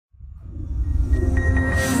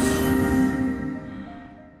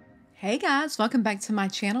Hey guys, welcome back to my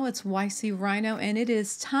channel. It's YC Rhino and it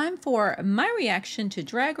is time for my reaction to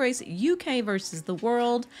Drag Race UK versus the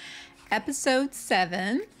World, episode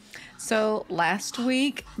 7. So last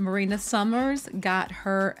week, Marina Summers got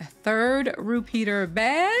her third repeater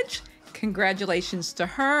badge. Congratulations to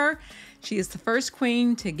her. She is the first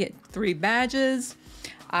queen to get 3 badges.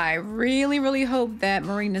 I really hope that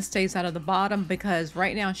Marina stays out of the bottom because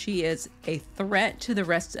right now she is a threat to the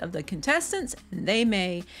rest of the contestants and they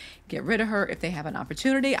may get rid of her if they have an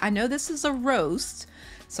opportunity. I know this is a roast,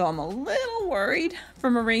 so I'm a little worried for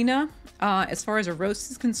Marina as far as a roast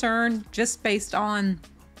is concerned, just based on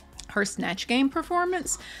her Snatch Game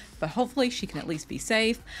performance, but hopefully she can at least be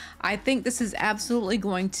safe. I think this is absolutely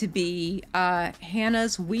going to be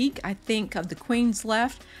Hannah's week. I think of the queens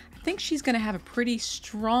left, I think she's going to have a pretty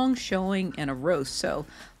strong showing in a roast. So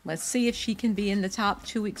let's see if she can be in the top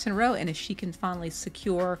 2 weeks in a row and if she can finally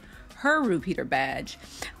secure her repeater badge.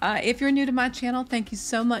 If you're new to my channel, thank you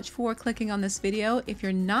so much for clicking on this video. If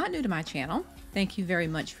you're not new to my channel, thank you very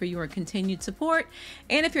much for your continued support.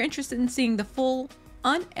 And if you're interested in seeing the full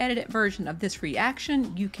unedited version of this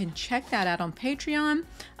reaction, you can check that out on Patreon.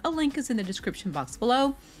 A link is in the description box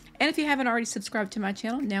below. And if you haven't already subscribed to my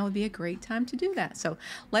channel, now would be a great time to do that. So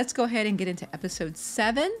let's go ahead and get into episode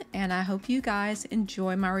 7, and I hope you guys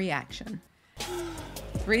enjoy my reaction.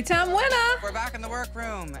 3-time winner! We're back in the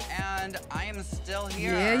workroom, and I am still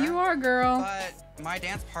here. Yeah, you are, girl. But my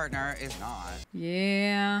dance partner is not.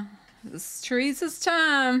 Yeah, it's Teresa's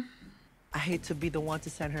time. I hate to be the one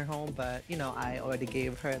to send her home, but, you know, I already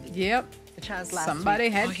gave her a chance last Somebody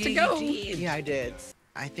week. had to go. Yeah, I did.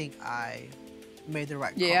 I think I made the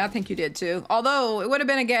right call. Yeah, I think you did too. Although it would have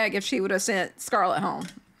been a gag if she would have sent Scarlett home.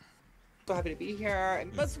 So happy to be here.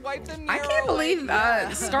 Let's wipe the mirror. I can't believe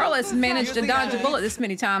Scarlett's managed to dodge a bullet this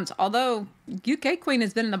many times. Although UK Queen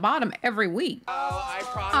has been in the bottom every week. Oh, I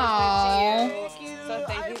promised it to you. So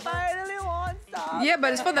thank you. Finally want some. Yeah,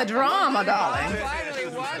 but it's for the drama, darling. I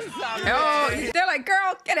finally won something. Oh, they're like,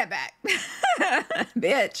 girl, get it back,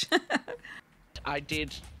 bitch. I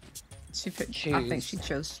did. I think she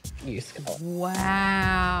chose. You, Scarlett.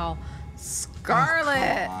 Wow,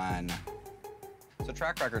 Scarlett. Come on. So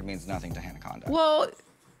track record means nothing to Hannah Conda. Well,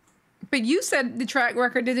 but you said the track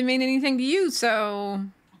record didn't mean anything to you, so.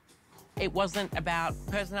 It wasn't about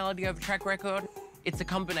personality over track record. It's a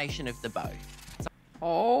combination of the both.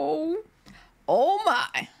 Oh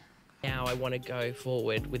my. Now I want to go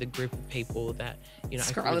forward with a group of people that, you know,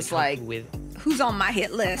 Scarlett's I feel like, really comfortable with. who's on my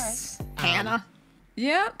hit list? Hannah.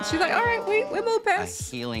 Yeah, she's like, all right, we move A past.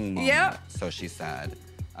 healing moment, Yep. so she said.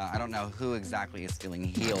 I don't know who exactly is feeling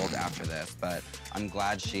healed after this, but I'm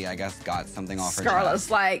glad she, I guess, got something off her Scarlett's chest.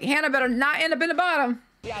 like, Hannah better not end up in the bottom.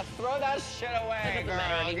 Yeah, throw that shit away, girl.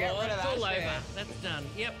 Get rid of It's that all shit. over. That's done.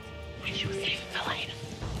 Yep. Wish you were safe for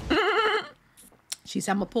later. She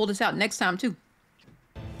said, I'm gonna pull this out next time too.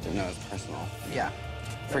 No, it's personal. Yeah.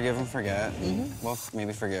 Forgive and forget. Well,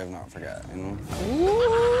 maybe forgive, not forget, you know?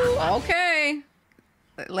 Ooh, okay.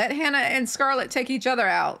 Let Hannah and Scarlett take each other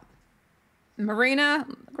out. Marina,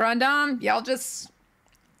 Grand Dame, y'all just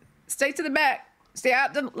stay to the back. Stay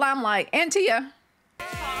out the limelight. And Tia.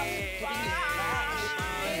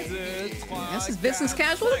 This is business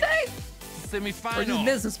casual today? Or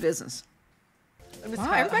just business?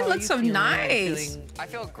 Wow, everybody looks so nice. I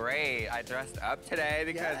feel great. I dressed up today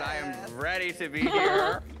because I am ready to be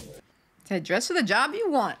here. To dress for the job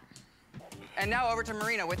you want. And now over to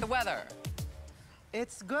Marina with the weather.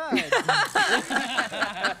 It's good.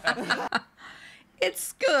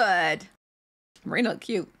 It's good. Marina look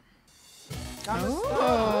cute.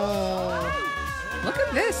 Oh. Look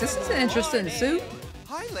at this. This is an interesting suit.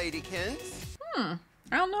 Hi, Ladykins. I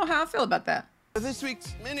don't know how I feel about that. For this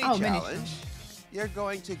week's mini Oh, mini. challenge, you're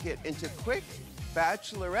going to get into quick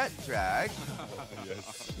bachelorette drag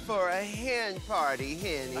for a hen party,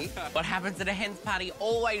 Henny. What happens at a hen's party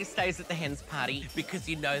always stays at the hen's party because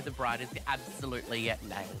you know the bride is absolutely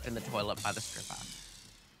nailed in the toilet by the stripper.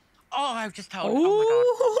 Oh, I've just told.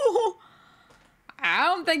 Oh my God. I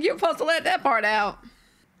don't think you're supposed to let that part out.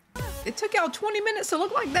 It took y'all 20 minutes to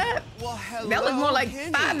look like that. Well, hello, That looked more like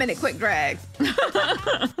Henny. 5-minute quick drag.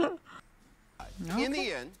 In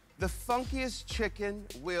the end, the funkiest chicken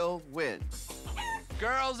will win.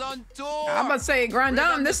 Girls on tour. I'm about to say, Grand Bring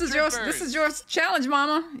Dame, up this the is your strippers. challenge,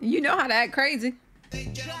 mama. You know how to act crazy.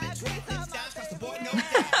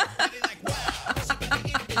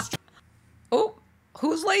 Oh,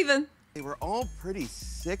 who's leaving? They were all pretty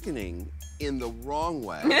sickening in the wrong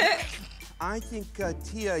way. I think,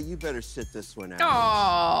 Tia, you better sit this one out.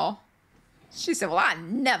 Oh, she said, well, I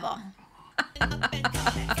never.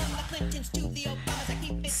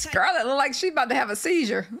 Scarlett looked like she about to have a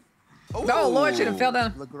seizure. Oh, Lord, should have fell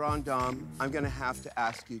down. Le Grand Dame, I'm going to have to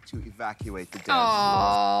ask you to evacuate the dance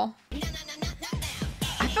Oh.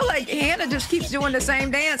 I feel like Hannah just keeps doing the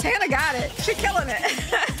same dance. Hannah got it. She's killing it.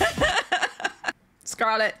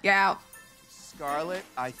 Scarlett, get out. Scarlett,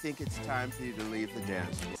 I think it's time for you to leave the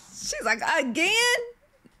dance floor. She's like, again?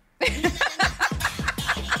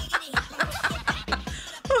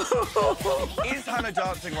 Is Hannah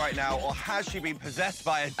dancing right now, or has she been possessed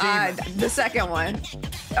by a demon? The second one.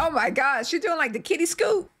 Oh my God, she's doing like the kitty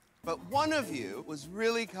scoop. But one of you was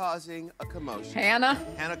really causing a commotion. Hannah.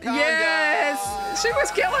 Anaconda. Yes, she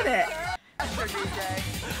was killing it.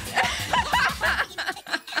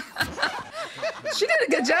 She did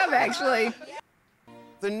a good job, actually.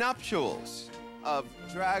 The nuptials of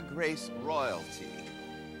Drag Race royalty.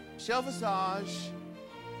 Michelle Visage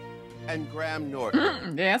and Graham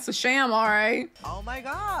Norton. Yeah, it's a sham, all right. Oh my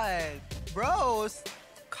God. Bros,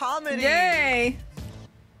 comedy. Yay.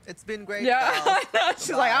 It's been great. Yeah, she's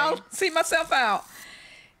like, I'll see myself out.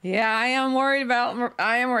 Yeah, I am worried about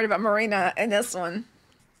Marina in this one.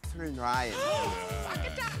 Catherine Ryan.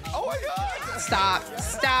 Oh my God!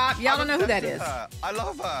 Stop. Y'all don't know who that is. I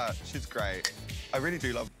love her. She's great. I really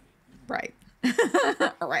do love her. Right.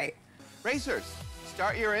 Right. Racers,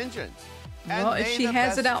 start your engines. And Well, if may she the has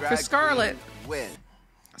best it out for drag Scarlett. queen win.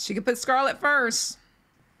 She could put Scarlett first.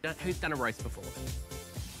 Who's done a roast before?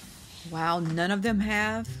 Wow, none of them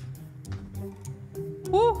have.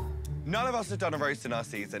 Woo. None of us have done a roast in our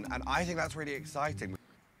season, and I think that's really exciting.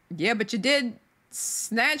 Yeah, but you did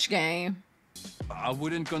Snatch Game. I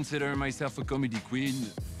wouldn't consider myself a comedy queen.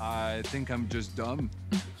 I think I'm just dumb.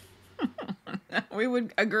 We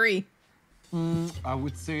would agree. I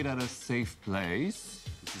would say that a safe place.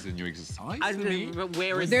 This is a new exercise for me. But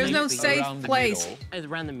where is There's no safety? safe Around the place. middle. It's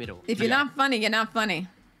around the middle. If you're not funny, you're not funny.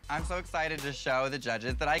 I'm so excited to show the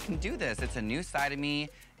judges that I can do this. It's a new side of me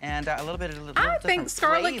and a little I think different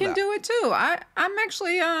Scarlett can flavor. do it too. I'm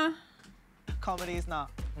actually Comedy is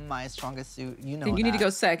not my strongest suit. You know think you need to that. go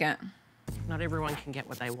second. Not everyone can get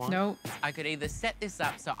what they want. Nope. I could either set this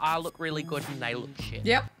up so I look really good and they look shit.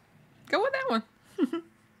 Yep. Go with that one.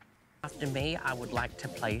 After me, I would like to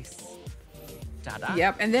place Dada.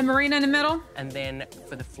 Yep. And then Marina in the middle. And then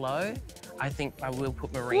for the flow, I think I will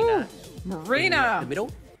put Marina Woo. in Marina. the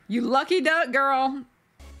middle. You lucky duck, girl.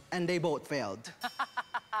 And they both failed.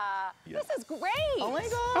 This is great. Oh my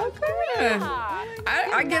God. Oh, good.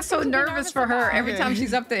 I get so nervous for her every time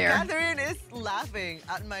she's up there. Catherine is laughing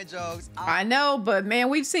at my jokes. I know, but man,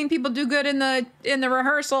 we've seen people do good in the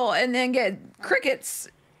rehearsal and then get crickets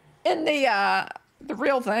in the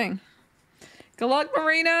real thing. Good luck,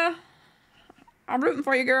 Marina. I'm rooting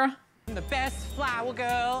for you, girl. I'm the best flower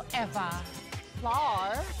girl ever.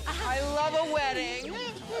 Flower. I love a wedding.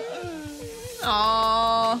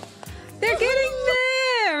 Aww, they're getting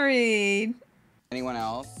married. Anyone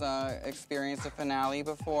else experienced a finale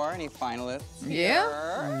before? Any finalists?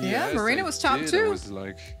 Yeah. here? Yeah, Marina I was top did. I two. was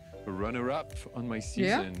like a runner-up on my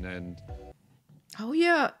season, and Oh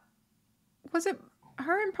yeah, was it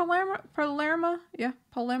her and Palermo? Yeah,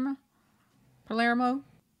 Palermo.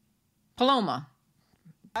 Paloma.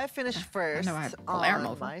 I finished first I had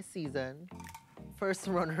Palermo. on my season. First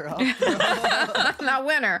runner-up. Not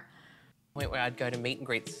winner. Point where I'd go to meet and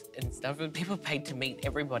greets and stuff, and people paid to meet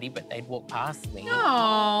everybody, but they'd walk past me.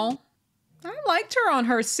 Oh, I liked her on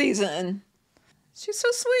her season. She's so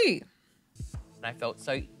sweet. And I felt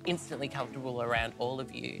so instantly comfortable around all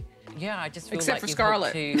of you. Yeah, I just feel Except like for you've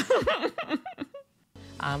Scarlett. helped to-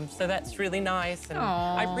 so that's really nice, and I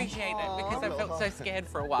Aw. appreciate it because I felt so scared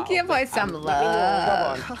for a while. Give her some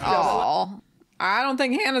love. Aw. I don't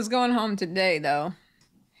think Hannah's going home today, though.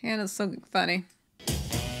 Hannah's so funny.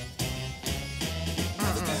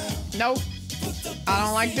 Nope. I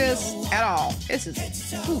don't like this at all. This is...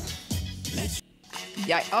 Oof.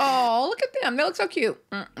 Yeah. Oh, look at them. They look so cute.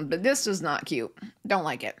 But this is not cute. Don't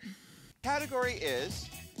like it. Category is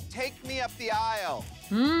Take Me Up the Aisle.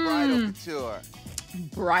 Bridal Couture.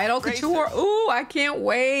 Bridal couture. Racers. Ooh, I can't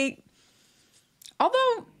wait.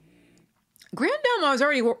 Although, Grand Dame was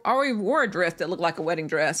already wore a dress that looked like a wedding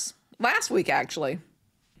dress. Last week, actually.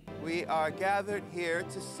 We are gathered here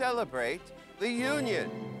to celebrate the union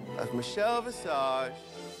of Michelle Visage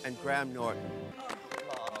and Graham Norton.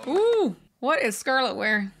 Ooh, what is Scarlett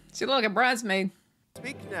wearing? She look like a bridesmaid.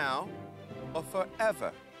 Speak now or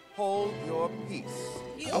forever hold your peace.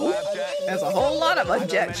 Oh, there's a whole lot of Many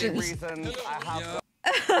objections. reasons. I have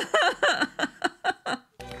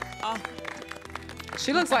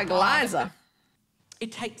She looks like Liza.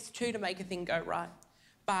 It takes two to make a thing go right.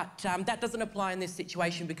 But that doesn't apply in this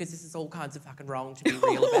situation because this is all kinds of fucking wrong to be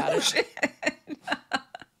real about it.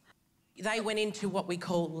 they went into what we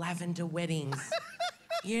call lavender weddings.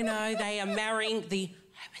 You know, they are marrying the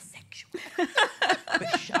homosexual.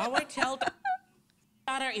 But I won't tell.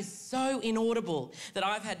 Data is so inaudible that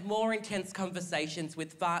I've had more intense conversations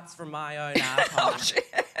with farts from my own asshole. Oh, shit.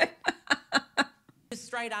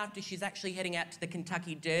 Straight after she's actually heading out to the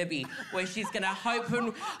Kentucky Derby, where she's going to hope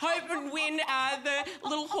and win the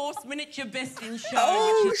little horse miniature best in show.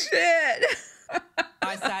 Oh, which is, shit.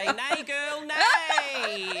 I say, nay, girl,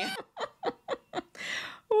 nay.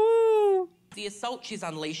 Ooh. The assault she's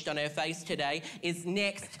unleashed on her face today is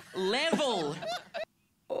next level.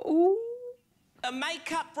 Ooh. A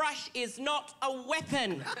makeup brush is not a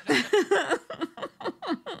weapon.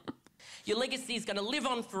 Your legacy is going to live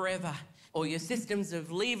on forever. Or your systems of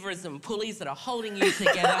levers and pulleys that are holding you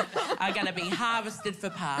together are going to be harvested for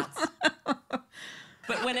parts.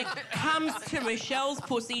 But when it comes to Michelle's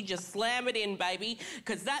pussy, just slam it in, baby,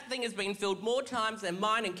 because that thing has been filled more times than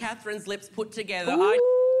mine and Catherine's lips put together.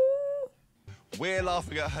 We're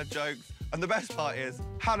laughing at her jokes, and the best part is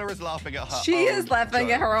Hannah is laughing at her She own is laughing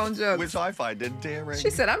jokes, at her own jokes. which I find endearing.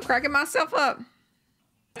 She said, I'm cracking myself up.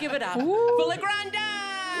 Give it up for La Grande!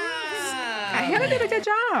 Hannah did a good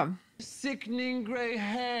job. Sickening grey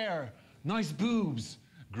hair, nice boobs,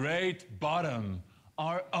 great bottom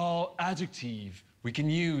are all adjectives we can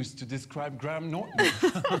use to describe Graham Norton.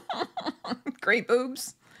 Great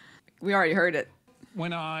boobs. We already heard it.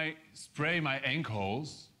 When I spray my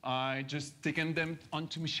ankles, I just stick them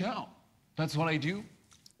onto Michelle. That's what I do.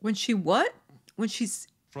 When she what? When she's...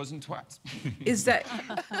 Frozen twats. Is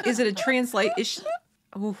it a translate? Is she...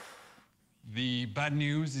 Oof. The bad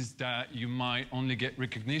news is that you might only get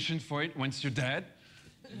recognition for it once you're dead.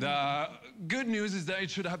 The good news is that it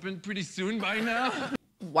should happen pretty soon by now.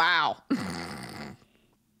 Wow.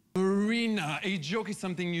 Marina, a joke is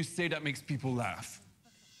something you say that makes people laugh.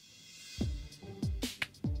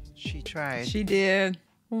 She tried. She did.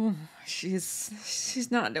 Ooh, she's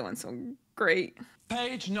not doing so great.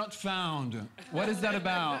 Page not found. What is that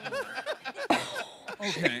about?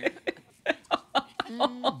 Okay.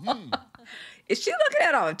 Is she looking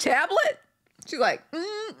at a tablet? She's like,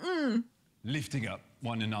 Lifting up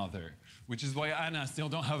one another, which is why Anna still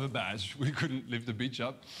don't have a badge. We couldn't lift the beach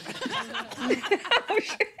up. Oh,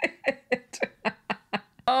 shit.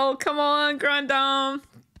 Oh, come on, Grandam.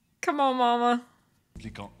 Come on, Mama.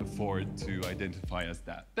 You can't afford to identify as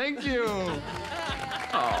that. Thank you.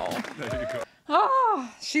 Oh. There you go. Oh,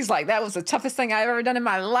 she's like, that was the toughest thing I've ever done in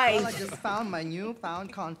my life. Well, I just found my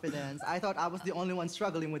newfound confidence. I thought I was the only one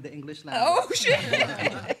struggling with the English language. Oh, shit.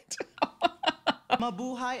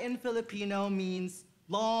 Mabuhay in Filipino means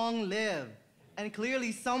long live. And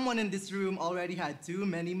clearly someone in this room already had too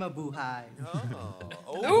many mabuhay.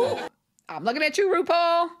 Ooh. I'm looking at you,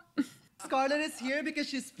 RuPaul. Scarlett is here because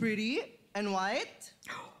she's pretty and white.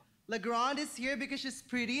 LaGrande is here because she's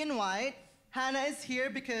pretty and white. Hannah is here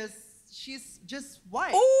because she's just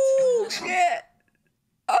white. Oh, shit.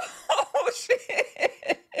 Oh,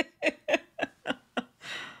 shit.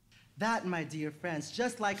 That, my dear friends,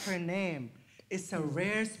 just like her name, is a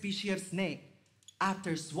rare species of snake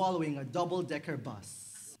after swallowing a double-decker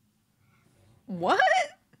bus. What?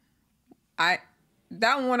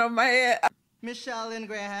 That one over my head. Michelle and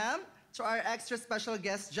Graham, to our extra special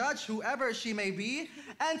guest judge, whoever she may be,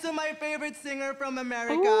 and to my favorite singer from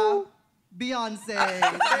America, Ooh.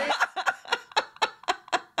 Beyonce.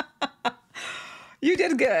 You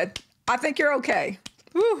did good. I think you're okay.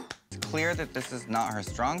 Whew. It's clear that this is not her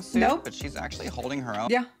strong suit, Nope. but she's actually holding her own.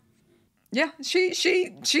 Yeah. Yeah,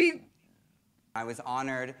 she. I was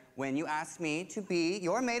honored when you asked me to be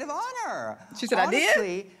your maid of honor. She said, I did?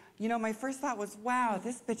 Honestly, you know, my first thought was, wow,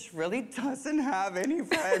 this bitch really doesn't have any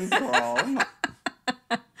friends, girl.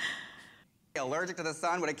 Allergic to the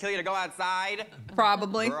sun? Would it kill you to go outside?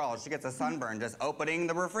 Probably. Girl, she gets a sunburn just opening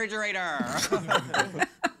the refrigerator.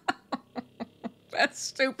 That's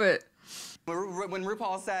stupid. When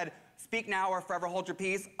RuPaul said, speak now or forever hold your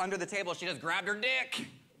peace, under the table, she just grabbed her dick.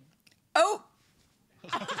 Oh.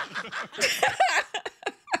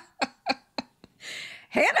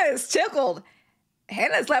 Hannah is tickled.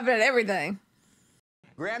 Hannah's laughing at everything.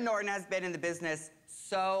 Graham Norton has been in the business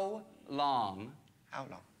so long. How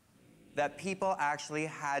long? That people actually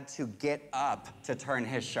had to get up to turn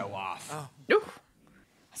his show off. Oh. Ooh.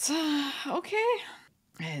 So, okay.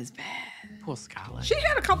 It is bad. Poor Scarlett. She's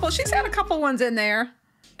had a couple ones in there.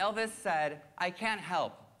 Elvis said, I can't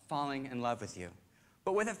help falling in love with you.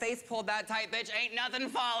 But with a face pulled that tight, bitch, ain't nothing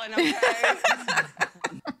falling, okay?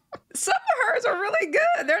 Some of hers are really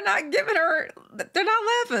good. They're not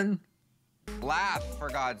laughing. Laugh, for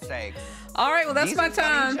God's sake. All right, well, that's These my are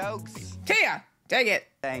funny time. jokes. Here, take it.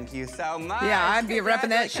 Thank you so much. Yeah, I'd be repping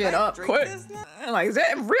that shit up quick. I'm like, is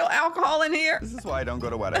that real alcohol in here? This is why I don't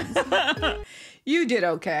go to weddings. You did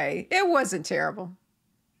okay. It wasn't terrible.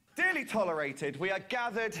 Dearly tolerated, we are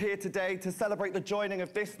gathered here today to celebrate the joining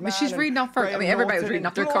of this man. But she's reading off her, I mean, everybody's reading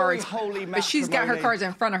off their cards. But she's got her cards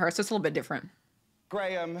in front of her, so it's a little bit different.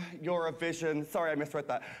 Graham, Eurovision. Sorry, I misread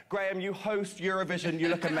that. Graham, you host Eurovision. You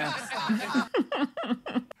look a mess.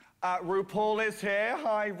 RuPaul is here.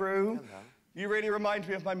 Hi, Ru. Hello. You really remind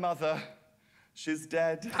me of my mother. She's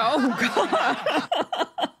dead. Oh,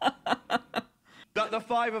 God. The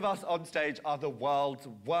five of us on stage are the world's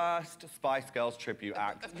worst Spice Girls tribute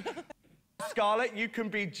act. Scarlett, you can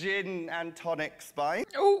be gin and tonic spice.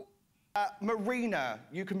 Oh. Marina,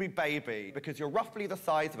 you can be baby because you're roughly the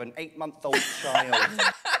size of an 8-month-old child.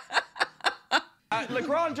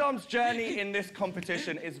 Legrand Jam's journey in this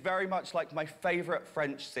competition is very much like my favorite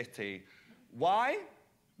French city. Why?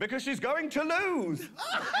 Because she's going to lose.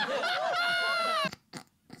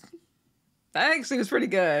 That actually was pretty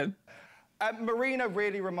good. Marina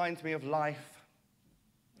really reminds me of life.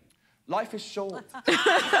 Life is short.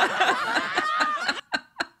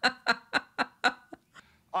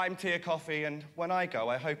 I'm Tia Coffee, and when I go,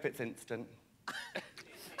 I hope it's instant.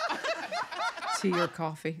 Tea or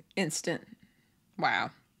coffee, instant.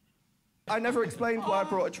 Wow. I never explained why I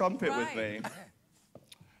brought a trumpet with me.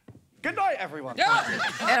 Good night, everyone. Yeah.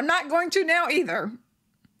 And I'm not going to now either.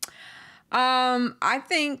 I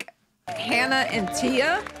think Hannah and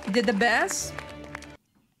Tia did the best.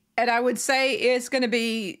 And I would say it's going to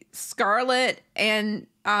be Scarlett and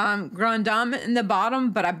Grand Dame in the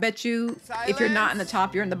bottom, but I bet you if you're not in the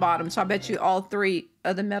top, you're in the bottom. So I bet you all three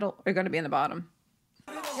of the middle are going to be in the bottom.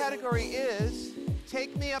 The category is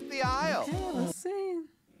Take Me Up the Aisle. Okay, let's see.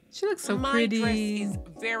 She looks so My pretty. dress is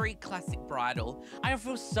very classic bridal. I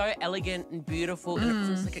feel so elegant and beautiful, and it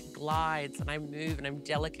feels like it glides, and I move, and I'm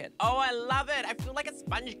delicate. Oh, I love it. I feel like a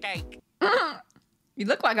sponge cake. You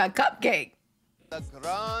look like a cupcake. The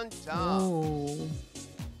Grand Dame. Oh,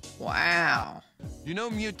 wow. You know,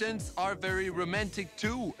 mutants are very romantic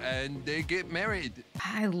too, and they get married.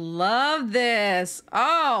 I love this.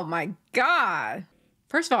 Oh my God.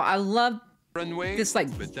 First of all, I love Runway, this like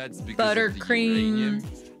but that's because of the buttercream uranium.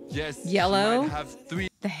 Yes, yellow. she might have 3.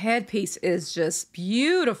 The headpiece is just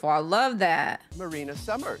beautiful. I love that. Marina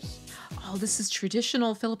Summers. Oh, this is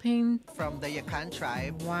traditional Philippine. From the Yakan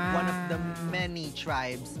tribe. Wow. One of the many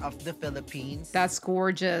tribes of the Philippines. That's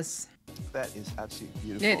gorgeous. That is absolutely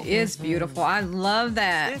beautiful. It is beautiful. I love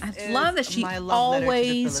that. This I love that is she my love letter to the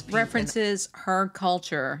always Philippines. references her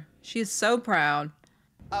culture. She is so proud.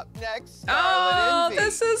 Up next, Oh, Scarlett Envy.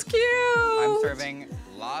 this is cute. I'm serving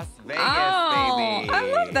Las Vegas, Oh, baby.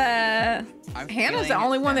 I love that. I'm Hannah's the feeling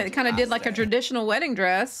only one that kind of did like a fantastic. traditional wedding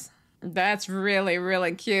dress. That's really,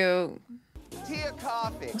 really cute. Tia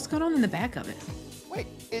Coffee. What's going on in the back of it? Wait,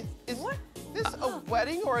 is this a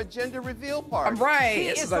wedding or a gender reveal party?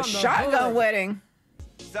 Right, this is a shotgun wedding.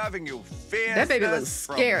 Serving you fierce. That baby looks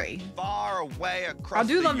scary. Far away across I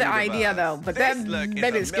do love the idea though, but that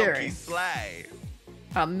baby is scary. Sleigh.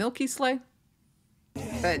 A milky sleigh?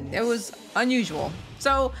 But it was unusual.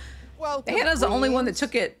 So Welcome, Hannah's the only one that queens.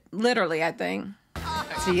 took it literally, I think.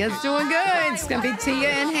 Tia's doing good. It's gonna be Tia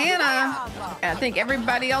and Hannah. And I think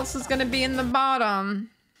everybody else is gonna be in the bottom.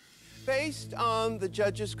 Based on the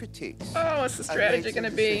judges' critiques. Oh, what's the I've strategy made some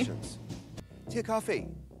gonna be? decisions. Tia Coffee.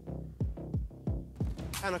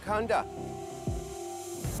 Anaconda.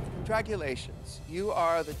 Congratulations. You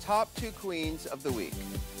are the top 2 queens of the week.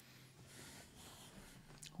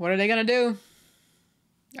 What are they gonna do?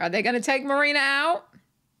 Are they gonna take Marina out?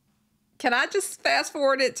 Can I just fast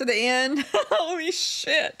forward it to the end? Holy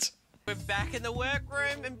shit. We're back in the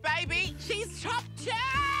workroom, and baby, she's top 2!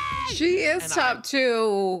 She is And top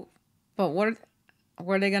 2. But what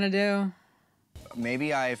are they gonna do?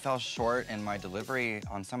 Maybe I fell short in my delivery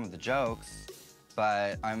on some of the jokes,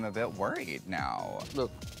 but I'm a bit worried now.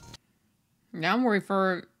 Look, Now I'm worried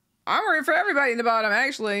for everybody in the bottom,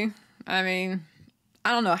 actually. I mean,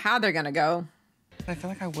 I don't know how they're gonna go. I feel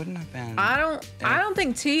like I wouldn't have been. I don't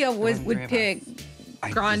think Tia would pick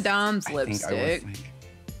Grand Dame's I think lipstick. I was like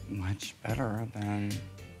much better than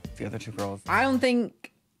the other 2 girls. I don't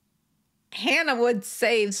think Hannah would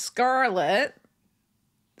save Scarlett.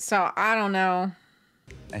 So I don't know.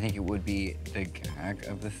 I think it would be the gag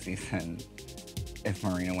of the season if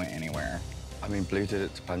Marina went anywhere. I mean, Blue did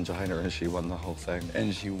it to Pangina and she won the whole thing.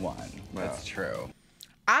 And she won. That's true.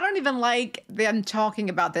 I don't even like them talking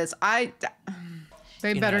about this.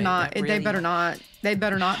 They better not. They better not. They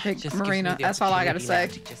better not pick Just gives Marina. me the That's all I gotta say.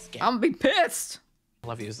 opportunity now to just get- I'm gonna be pissed. I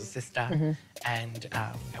love you as a sister, and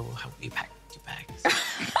I will help you pack packed your bags.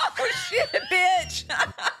 Oh, shit, bitch.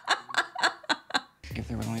 If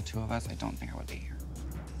there were only two of us, I don't think I would be here.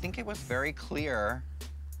 I think it was very clear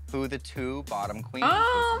who the two bottom queens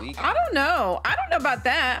this week. I don't know. I don't know about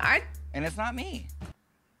that. And it's not me.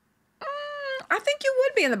 I think you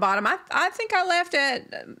would be in the bottom. I think I left at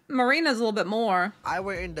Marina's a little bit more. I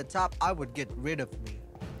were in the top, I would get rid of me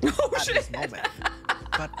Oh, at shit. this moment.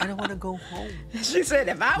 But I don't want to go home. She said,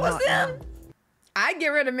 if I was them, I'd get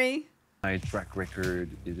rid of me. My track record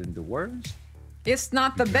isn't the worst. It's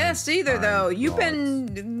not the best either, though. You've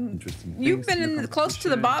been close to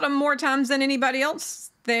the bottom more times than anybody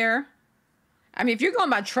else there. I mean, if you're going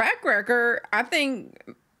by track record, I think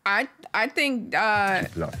Grand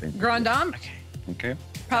Dame Okay.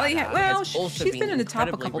 probably well, has also she's been in the top a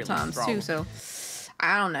incredibly, couple really times strong. too. So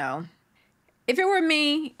I don't know. If it were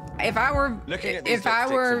me, if I were, Looking at these if I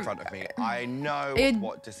lipsticks were, in front of me, I know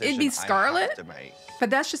what decision it'd be I Scarlet. have to make. But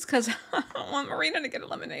that's just because I don't want Marina to get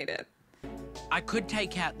eliminated. I could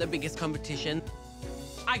take out the biggest competition.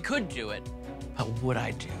 I could do it, but would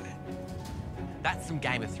I do it? That's some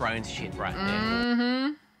Game of Thrones shit right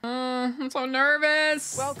there. I'm so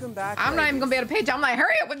nervous. Welcome back. I'm not even gonna be able to page. I'm like,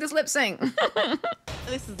 hurry up with this lip sync.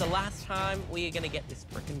 This is the last time we are gonna get this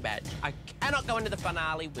freaking badge. I cannot go into the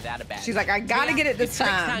finale without a badge. She's like, I gotta get it this Your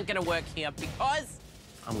tricks time. aren't gonna work here because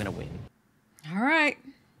I'm gonna win. All right,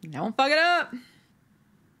 don't fuck it up.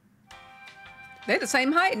 They're the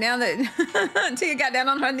same height now that Tia got down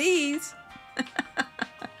on her knees.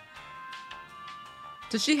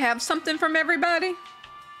 Does she have something from everybody?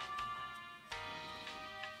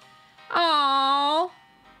 Oh,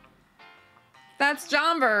 that's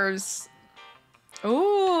Jonvers.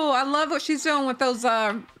 Oh, I love what she's doing with those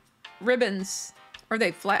ribbons. Are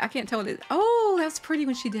they flat? I can't tell what it is. Oh, that's pretty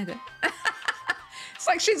when she did it. It's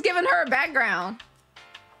like she's giving her a background.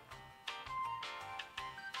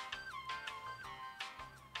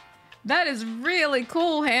 That is really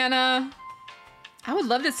cool, Hannah. I would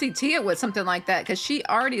love to see Tia with something like that because she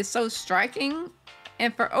already is so striking.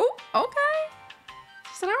 And for, oh, okay.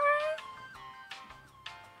 She said, all right.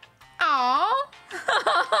 Aw.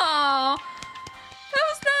 That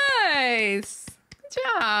was nice. Good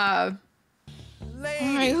job. Ladies,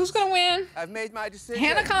 All right, who's going to win? I've made my decision.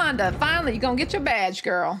 Hanaconda. Finally, you're going to get your badge,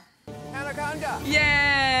 girl. Anaconda.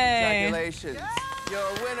 Yay. Congratulations. You're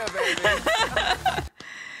a winner, baby.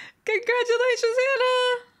 Congratulations,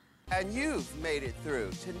 Hannah. And you've made it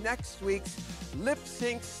through to next week's Lip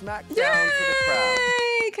Sync Smackdown Yay. for the crowd.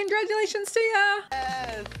 Congratulations to ya.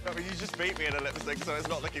 Yes. No, but you just beat me in a lip sync, so it's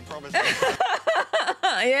not looking promising.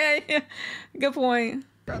 Yeah. Good point.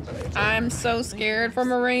 I'm so scared for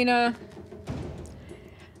Marina.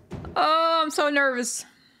 Oh, I'm so nervous.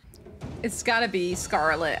 It's gotta be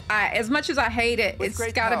Scarlet. As much as I hate it, With it's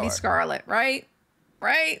great gotta be power. Scarlet, right?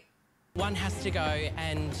 Right? One has to go,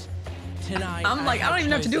 and tonight I'm like, I don't even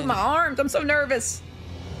know what to do with my arms. I'm so nervous.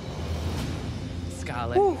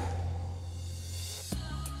 Scarlet. Whew.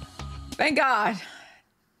 Thank God.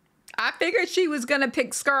 I figured she was gonna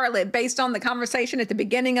pick Scarlet based on the conversation at the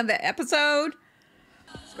beginning of the episode.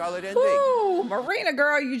 Scarlet Envy. Ooh, Marina,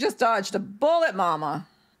 girl, you just dodged a bullet, mama.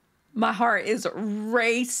 My heart is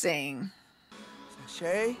racing.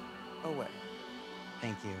 Sashay away.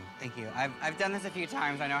 Thank you. Thank you. I've done this a few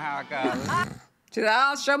times. I know how it goes. She said,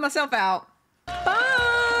 I'll show myself out.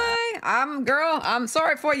 Bye. I'm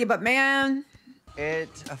sorry for you, but man. It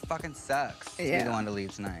fucking sucks to be Yeah. the one to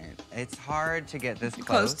leave tonight. It's hard to get this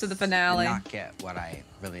Close to the finale. and not get what I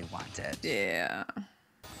really wanted. Yeah.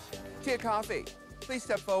 Tia Coffee, please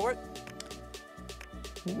step forward.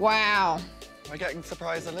 Wow. Am I getting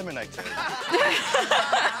surprise eliminated?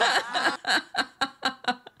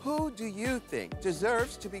 Who do you think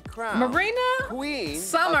deserves to be crowned Marina Queen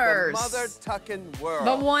Summers. of the Mother Tuckin' World?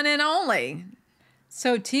 The one and only.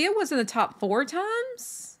 So Tia was in the top 4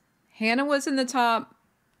 times. Hannah was in the top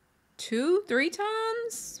 2, 3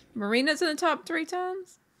 times. Marina's in the top 3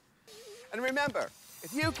 times. And remember,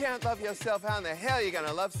 if you can't love yourself, how in the hell are you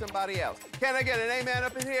gonna love somebody else? Can I get an amen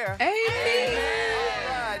up in here? Amen.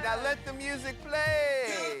 All right, now let the music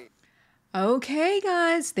play. Okay,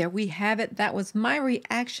 guys, there we have it. That was my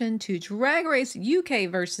reaction to Drag Race UK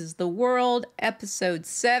versus the World, episode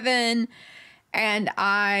 7. And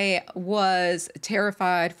I was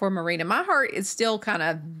terrified for Marina. My heart is still kind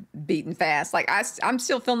of beating fast. Like, I'm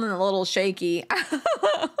still feeling a little shaky.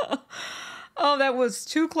 Oh, that was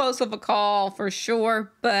too close of a call for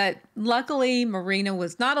sure. But luckily, Marina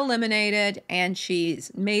was not eliminated, and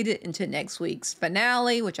she's made it into next week's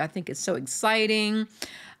finale, which I think is so exciting.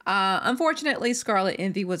 Unfortunately, Scarlet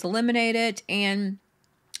Envy was eliminated, and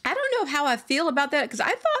I don't know how I feel about that because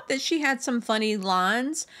I thought that she had some funny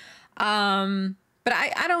lines. But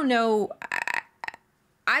I don't know.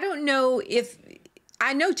 I don't know if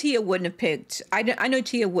I know Tia wouldn't have picked. I know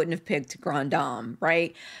Tia wouldn't have picked Grand Dame,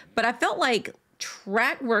 right? But I felt like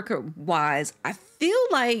track record wise, I feel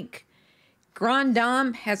like Grand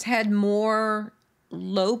Dame has had more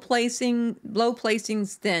low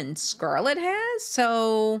placings than Scarlett has.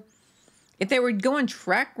 So if they were going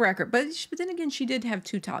track record, but then again, she did have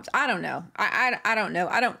 2 tops. I don't know. I don't know.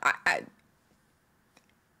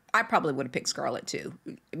 I probably would have picked Scarlett too.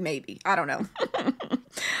 Maybe. I don't know.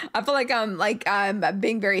 I feel like I'm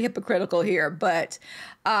being very hypocritical here, but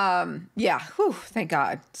yeah. Whew, thank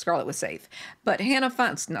God Scarlett was safe. But Hannah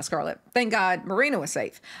not Scarlett. Thank God Marina was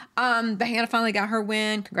safe. But Hannah finally got her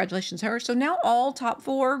win. Congratulations to her. So now all top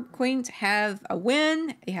 4 queens have a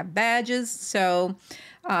win. They have badges. So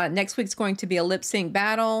next week's going to be a lip sync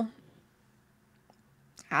battle.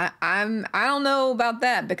 I don't know about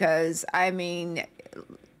that because I mean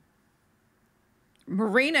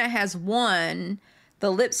Marina has won the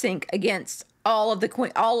lip sync against all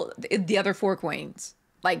the other 4 queens.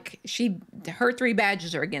 Like her 3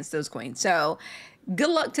 badges are against those queens. So good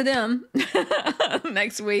luck to them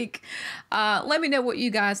next week. Let me know what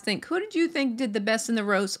you guys think. Who did you think did the best in the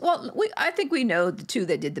roast? Well, I think we know the 2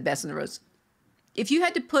 that did the best in the roast. If you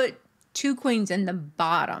had to put 2 queens in the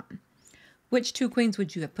bottom, which 2 queens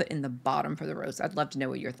would you have put in the bottom for the roast? I'd love to know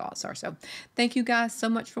what your thoughts are. So thank you guys so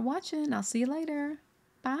much for watching. I'll see you later.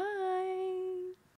 Bye.